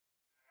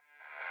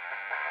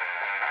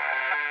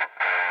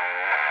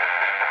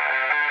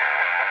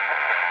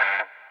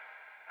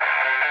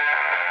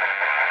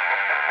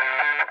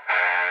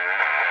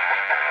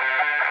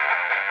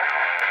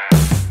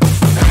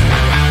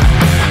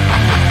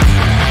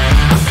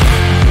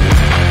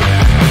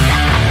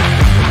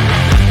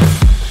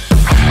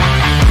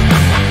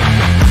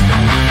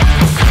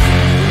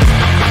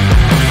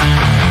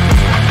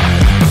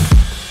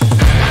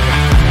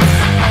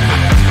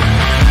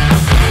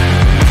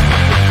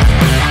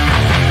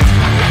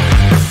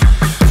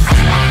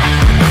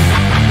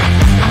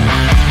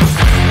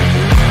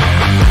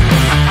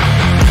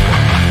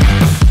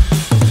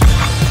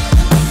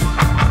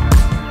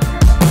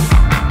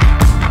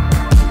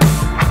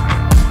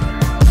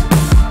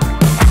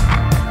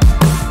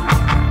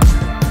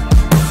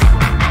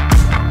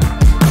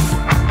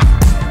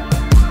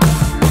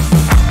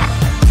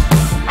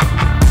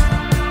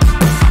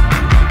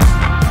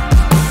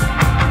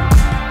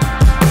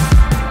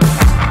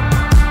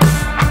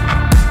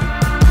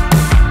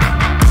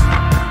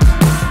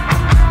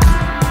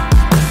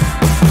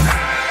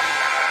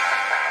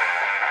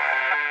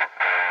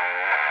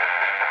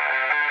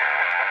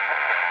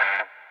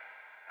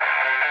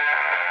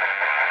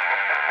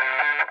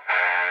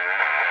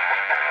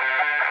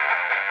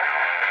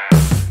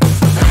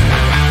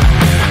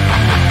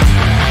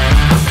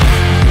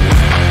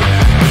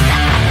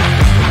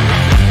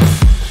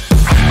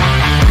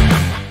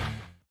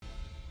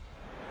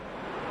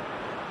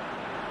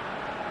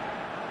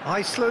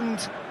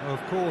Iceland, of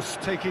course,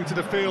 taking to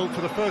the field for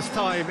the first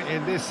time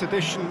in this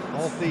edition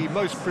of the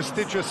most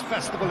prestigious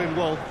festival in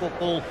world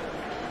football.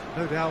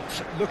 No doubt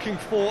looking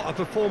for a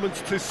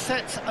performance to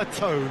set a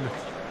tone.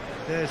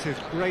 There's his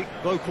great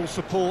vocal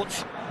support.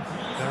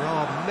 There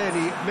are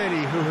many,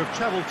 many who have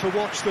travelled to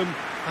watch them,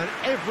 and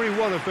every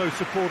one of those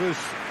supporters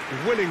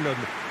willing them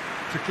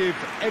to give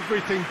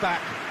everything back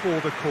for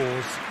the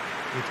cause.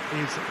 It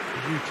is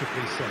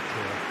beautifully set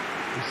here.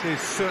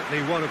 This is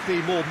certainly one of the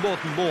more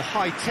modern, more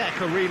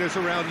high-tech arenas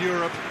around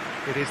Europe.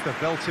 It is the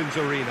Veltins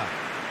Arena.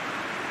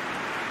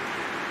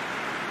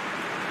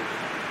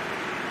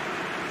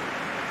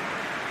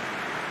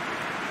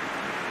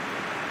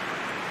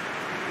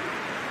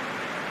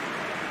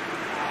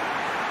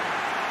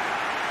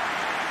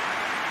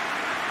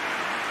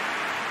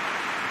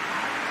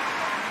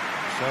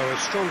 So a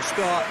strong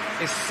start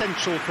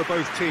essential for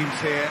both teams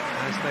here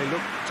as they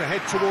look to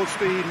head towards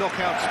the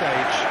knockout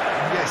stage.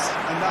 Yes,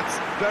 and that's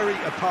very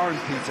apparent,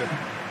 Peter.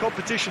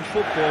 Competition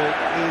football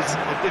is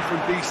a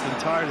different beast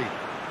entirely,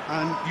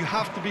 and you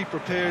have to be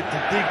prepared to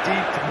dig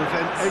deep to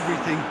prevent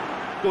everything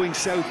going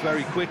south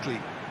very quickly.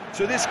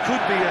 So this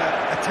could be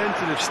a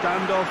tentative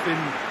standoff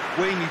in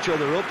weighing each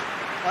other up.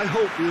 I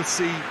hope we'll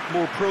see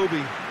more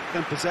probing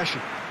than possession.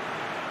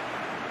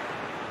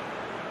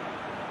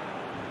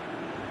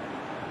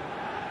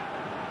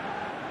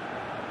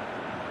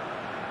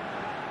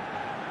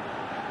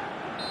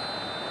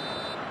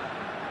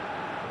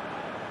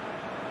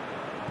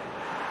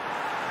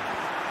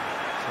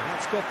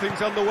 Got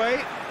things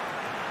underway.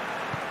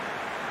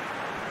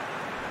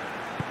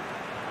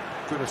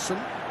 Gunnarsson.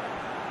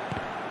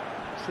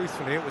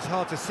 Truthfully, it was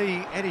hard to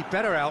see any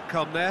better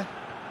outcome there.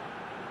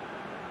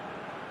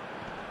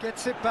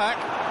 Gets it back.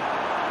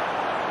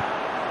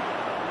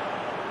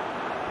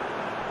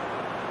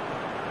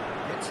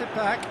 Gets it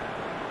back.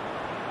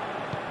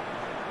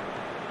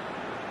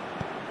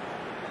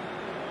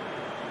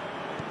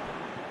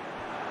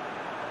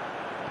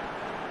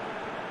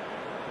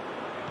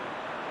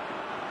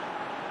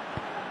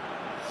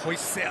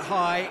 Hoists it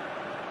high.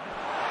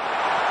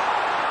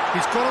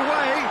 He's got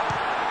away.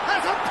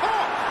 Has a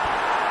pop!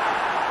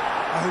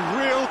 A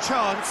real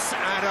chance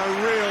and a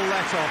real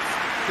let-off.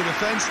 The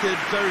defence did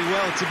very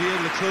well to be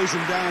able to close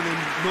him down in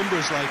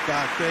numbers like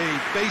that. They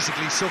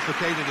basically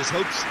suffocated his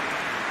hopes.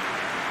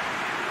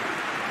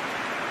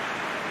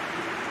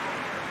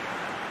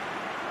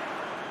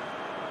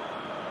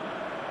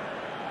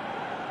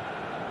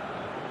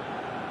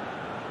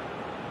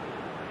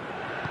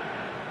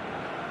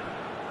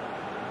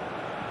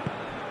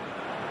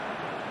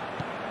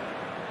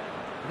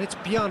 It's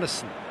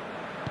Bjarnason.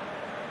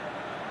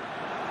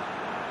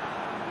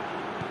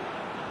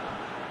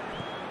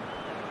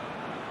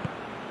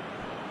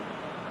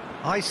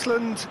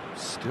 Iceland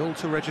still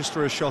to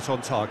register a shot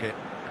on target.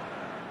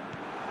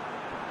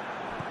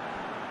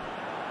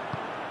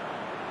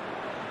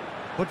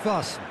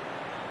 Budvarsson.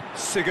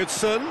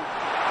 Sigurdsson.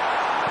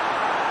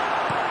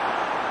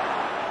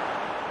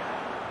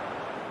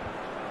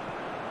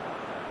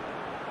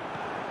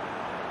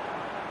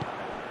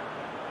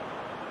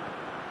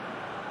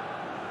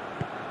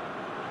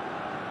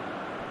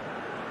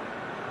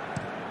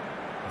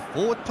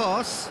 Forward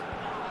pass.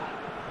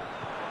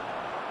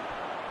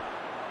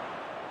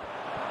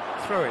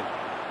 Throw in.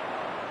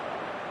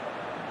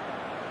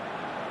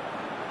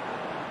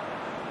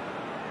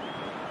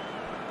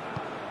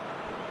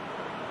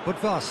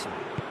 Budvarsson.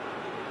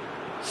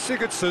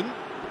 Sigurdsson.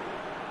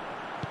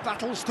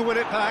 Battles to win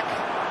it back.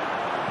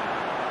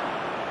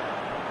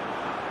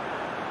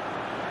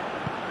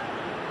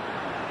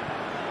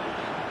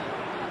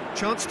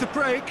 Chance to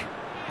break.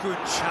 Good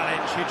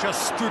challenge, he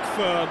just stood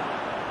firm.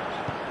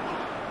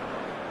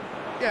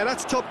 Yeah,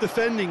 that's top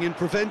defending and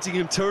preventing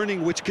him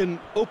turning, which can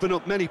open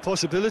up many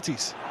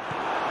possibilities.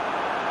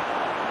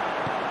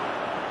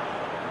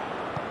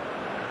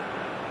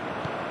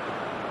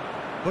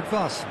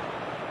 Budvarsson.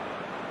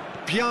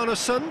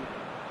 Bjarnason.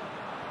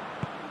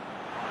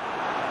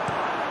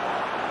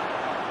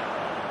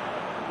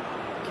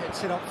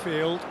 Gets it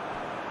upfield.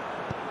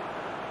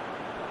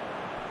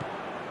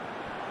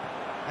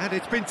 And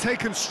it's been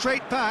taken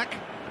straight back.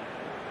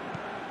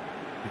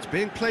 It's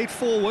being played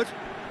forward.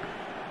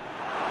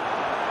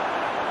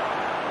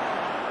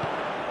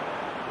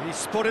 He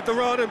spotted the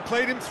run and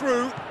played him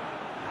through. He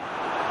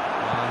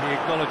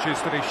acknowledges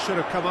that he should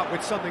have come up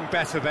with something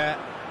better there.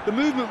 The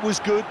movement was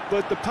good,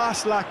 but the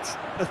pass lacked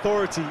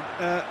authority,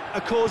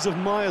 a cause of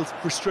mild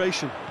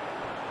frustration.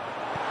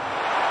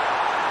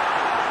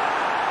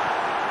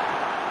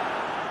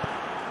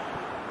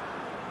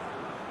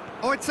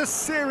 Oh, it's a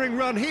searing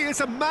run. He is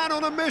a man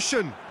on a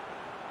mission.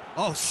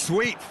 Oh,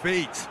 sweet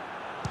feet.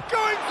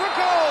 Going for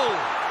goal!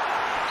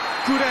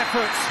 Good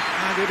effort,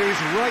 and it is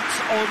right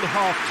on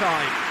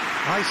half-time.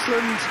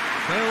 Iceland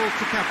failed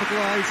to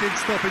capitalise in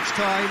stoppage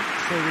time,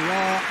 so we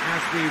are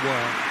as we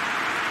were.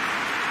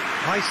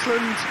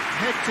 Iceland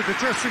head to the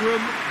dressing room,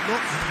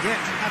 not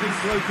yet having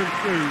broken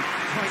through.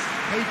 Tight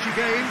cagey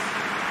game,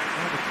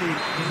 and the team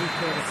any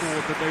further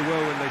forward than they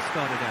were when they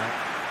started out.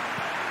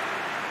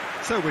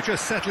 So we're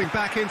just settling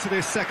back into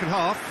this second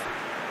half.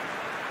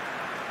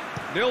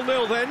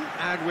 0-0 then,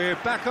 and we're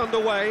back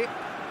underway.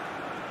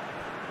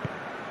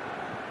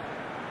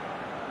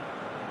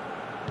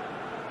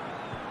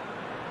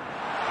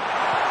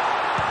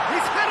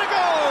 He's had a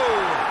go!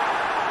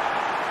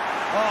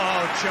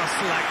 Oh, just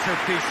lacked a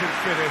decent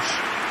finish.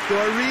 Do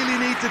I really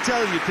need to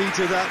tell you,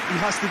 Peter, that he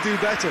has to do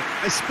better,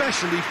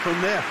 especially from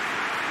there?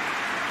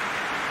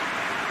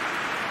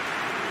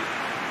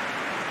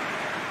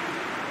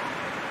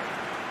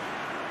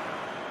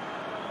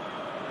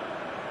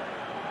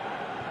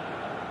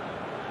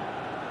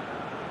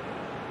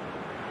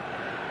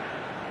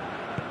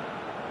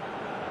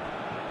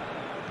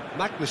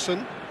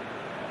 Magnusson.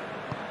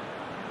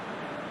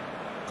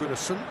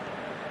 Gunnarsson.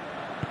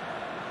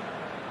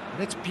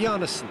 And it's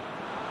Bjarnason.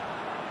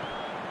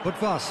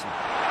 Budvarsson.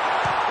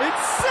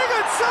 It's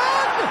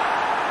Sigurdsson!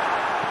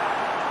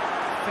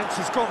 Defence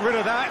has got rid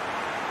of that.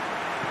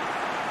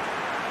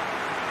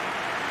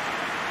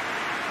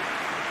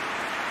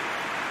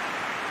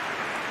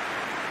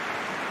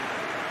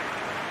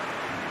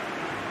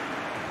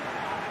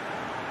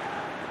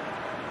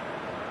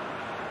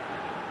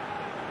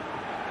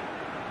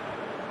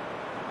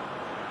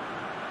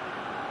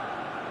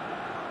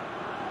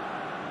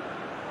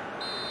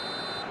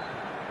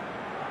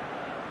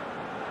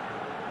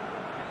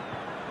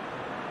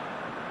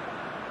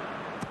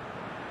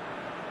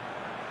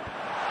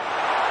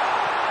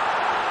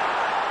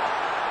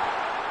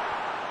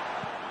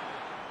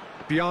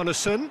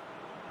 Bjarnason,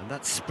 and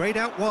that's sprayed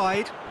out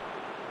wide.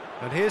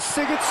 And here's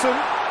Sigurdsson,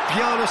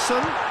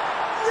 Bjarnason,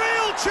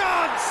 real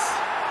chance!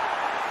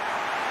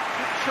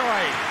 Good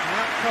try, the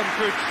outcome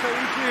could so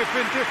easily have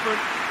been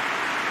different.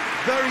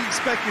 Very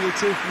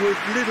speculative with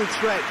little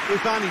threat,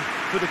 if any,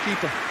 for the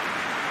keeper.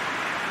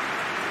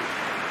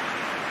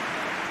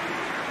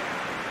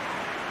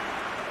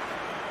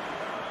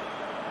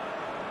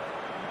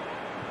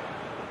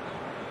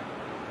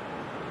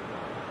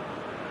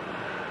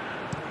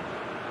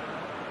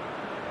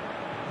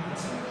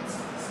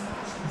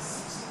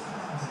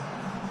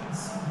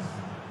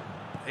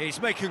 He's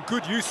making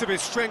good use of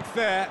his strength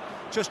there,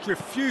 just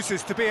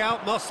refuses to be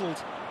out-muscled.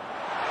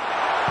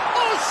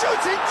 Oh,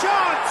 shooting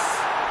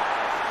chance!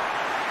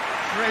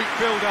 Great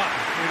build-up,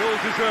 it all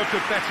deserved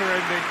a better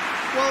ending.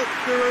 Well,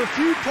 there are a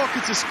few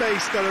pockets of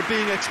space that are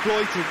being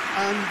exploited,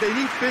 and they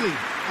need filling,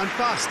 and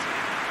fast.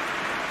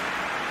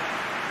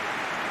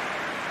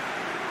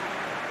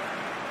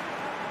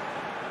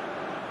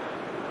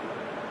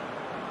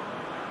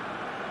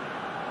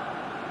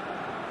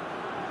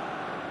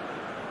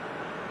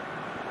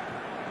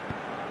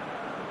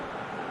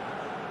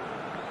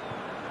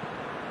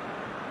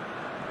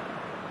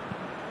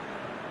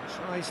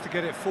 Tries to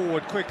get it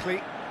forward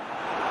quickly.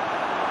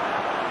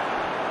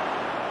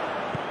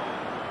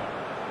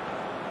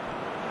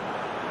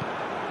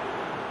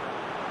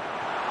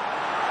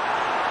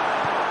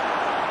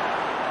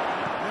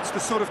 That's the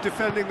sort of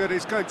defending that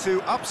is going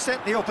to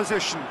upset the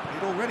opposition.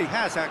 It already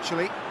has,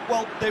 actually.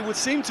 Well, they would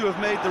seem to have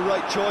made the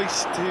right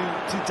choice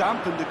to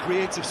dampen the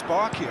creative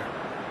spark here.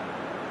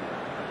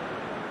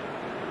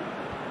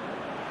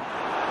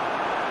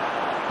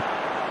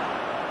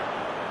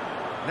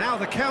 Now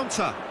the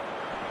counter.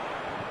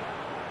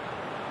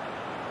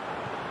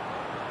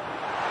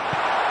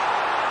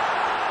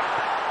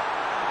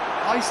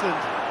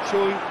 Iceland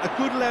showing a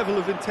good level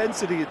of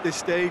intensity at this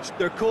stage.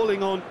 They're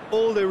calling on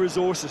all their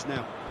resources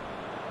now.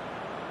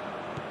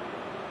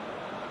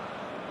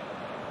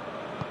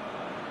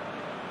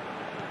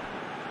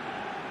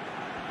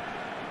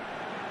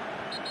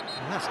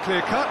 And that's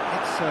clear cut.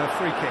 It's a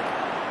free kick.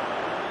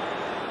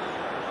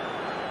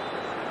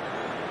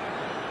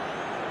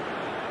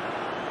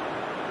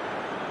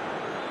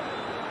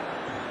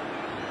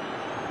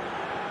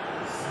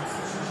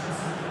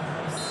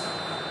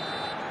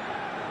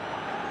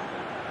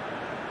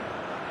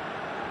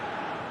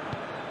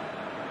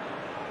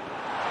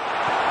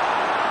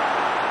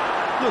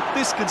 Look,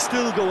 this can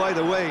still go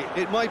either way.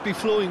 It might be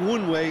flowing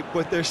one way,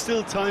 but there's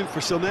still time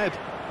for some ebb.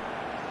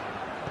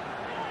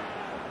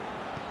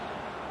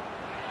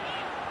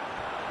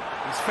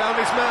 He's found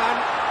his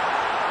man.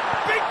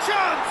 Big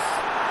chance!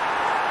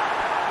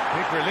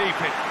 Big relief,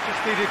 it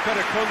just needed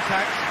better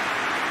contact.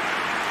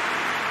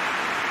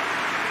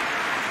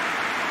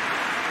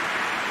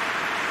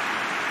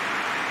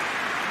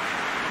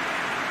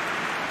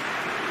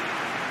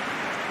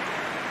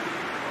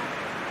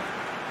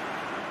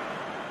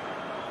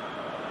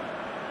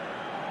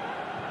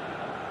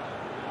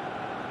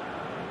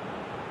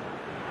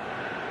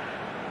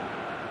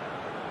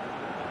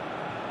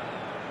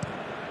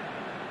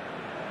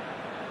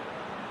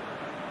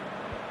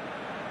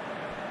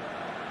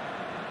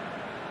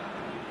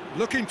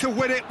 Looking to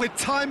win it with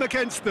time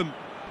against them.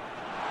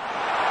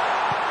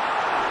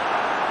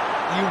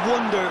 You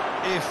wonder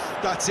if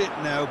that's it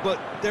now, but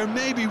there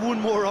may be one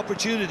more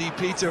opportunity,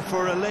 Peter,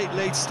 for a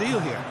late steal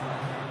here.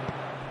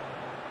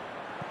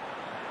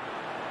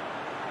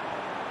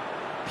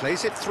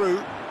 Plays it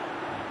through.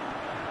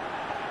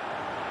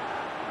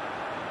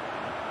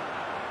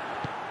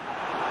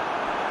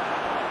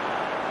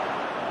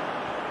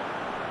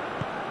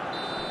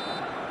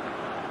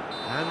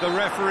 And the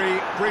referee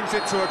brings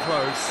it to a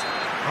close.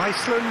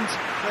 Iceland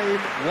claim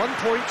 1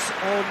 point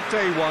on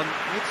day one.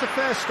 It's a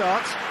fair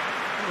start.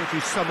 How would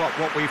you sum up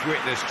what we've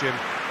witnessed, Jim?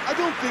 I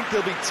don't think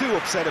they'll be too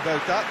upset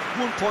about that.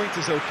 1 point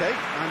is okay,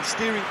 and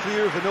steering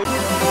clear of an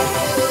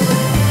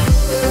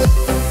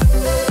open...